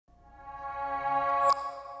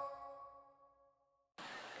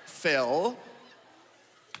Phil.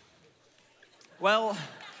 Well,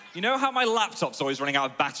 you know how my laptop's always running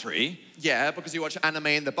out of battery? Yeah, because you watch anime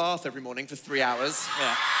in the bath every morning for 3 hours.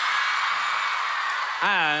 Yeah.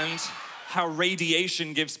 And how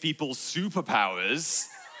radiation gives people superpowers.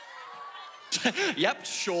 Yep,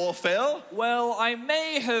 sure, Phil. Well, I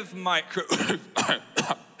may have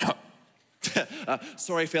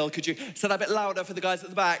Sorry, Phil, could you say that a bit louder for the guys at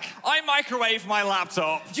the back? I microwaved my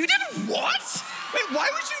laptop. You did what? Wait, why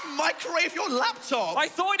would you microwave your laptop? I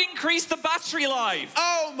thought it increased the battery life.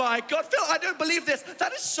 Oh my God, Phil, I don't believe this.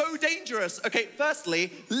 That is so dangerous. Okay,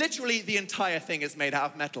 firstly, literally the entire thing is made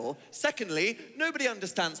out of metal. Secondly, nobody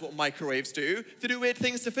understands what microwaves do. They do weird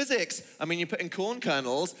things to physics. I mean, you put in corn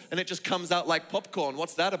kernels and it just comes out like popcorn.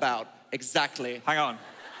 What's that about? Exactly. Hang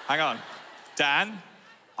on. Dan,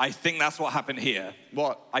 I think that's what happened here.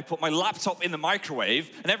 What? I put my laptop in the microwave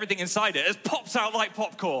and everything inside it has popped out like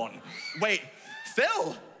popcorn. Wait,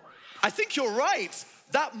 Phil, I think you're right.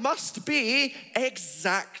 That must be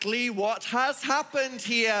exactly what has happened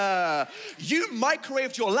here. You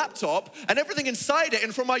microwaved your laptop and everything inside it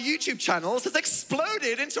and from our YouTube channels has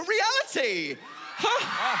exploded into reality.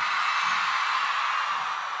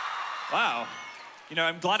 Wow. You know,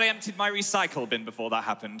 I'm glad I emptied my recycle bin before that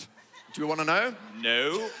happened. Do you want to know?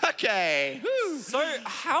 No. Okay. Woo. So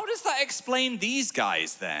how does that explain these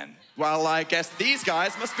guys then? Well, I guess these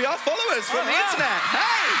guys must be our followers from the internet.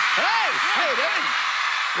 Hey, how you doing?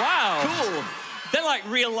 Wow. Cool. They're like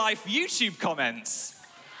real life YouTube comments.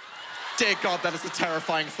 Dear God, that is a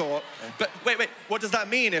terrifying thought. But wait, what does that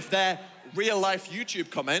mean? If they're real life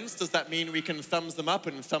YouTube comments, does that mean we can thumbs them up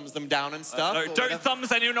and thumbs them down and stuff? No, don't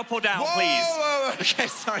thumbs anyone up or down, whoa, please. Whoa. Okay,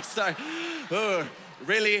 sorry. Oh,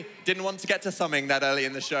 really didn't want to get to thumbing that early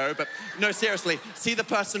in the show, but no, seriously, see the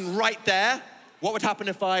person right there? What would happen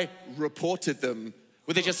if I reported them?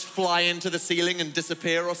 Would they just fly into the ceiling and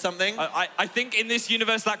disappear or something? I think in this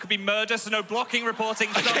universe that could be murder, so no blocking, reporting,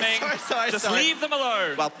 thumbing. Sorry. Just leave them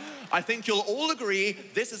alone. Well, I think you'll all agree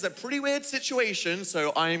this is a pretty weird situation,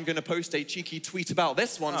 so I'm going to post a cheeky tweet about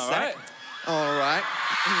this one sec. All right.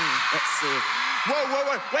 Let's see.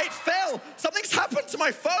 Whoa. Wait, Phil, something's happened to my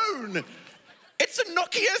phone. It's a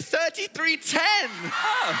Nokia 3310.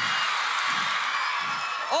 Oh.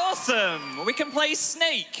 Awesome. We can play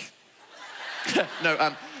Snake.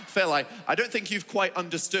 No, Phil, I don't think you've quite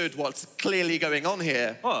understood what's clearly going on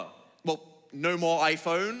here. What? Well, no more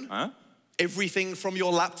iPhone. Huh? Everything from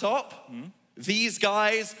your laptop. These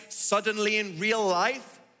guys suddenly in real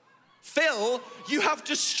life. Phil, you have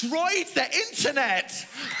destroyed the internet.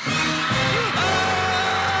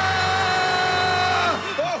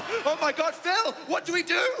 Oh my God, Phil, what do we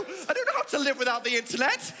do? I don't know how to live without the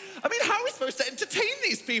internet. I mean, how are we supposed to entertain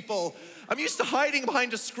these people? I'm used to hiding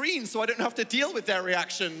behind a screen so I don't have to deal with their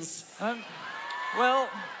reactions. Well,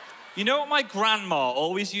 you know what my grandma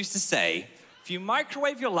always used to say? If you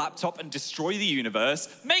microwave your laptop and destroy the universe,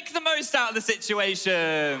 make the most out of the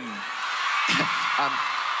situation.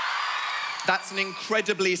 That's an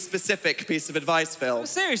incredibly specific piece of advice, Phil. Well,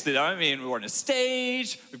 seriously though, I mean, we're on a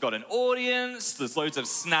stage, we've got an audience, there's loads of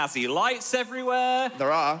snazzy lights everywhere.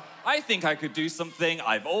 There are. I think I could do something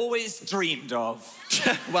I've always dreamed of.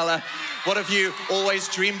 Well, what have you always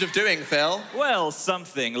dreamed of doing, Phil? Well,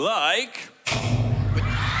 something like... Phil,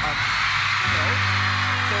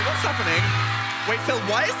 what's happening? Wait, Phil,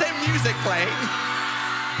 why is there music playing?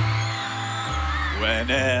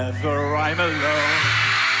 Whenever I'm alone,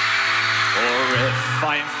 or if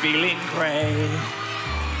I'm feeling grey,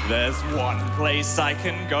 there's one place I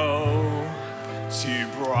can go to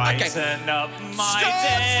brighten up my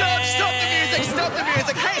day. Stop the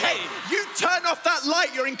music. Hey, you turn off that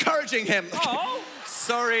light, you're encouraging him. Oh.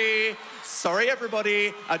 Sorry,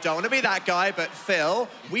 everybody. I don't want to be that guy, but Phil,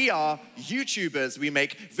 we are YouTubers. We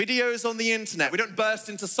make videos on the internet. We don't burst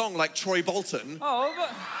into song like Troy Bolton. Oh, but...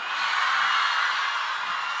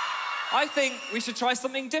 I think we should try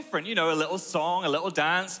something different. You know, a little song, a little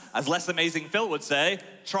dance. As Less Amazing Phil would say,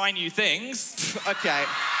 try new things. Okay,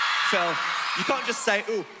 Phil, you can't just say,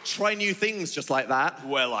 ooh, try new things just like that.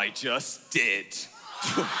 Well, I just did.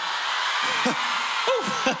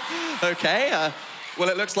 Okay, well,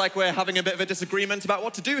 it looks like we're having a bit of a disagreement about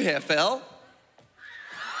what to do here, Phil.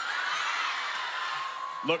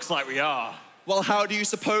 Looks like we are. Well, how do you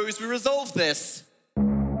suppose we resolve this?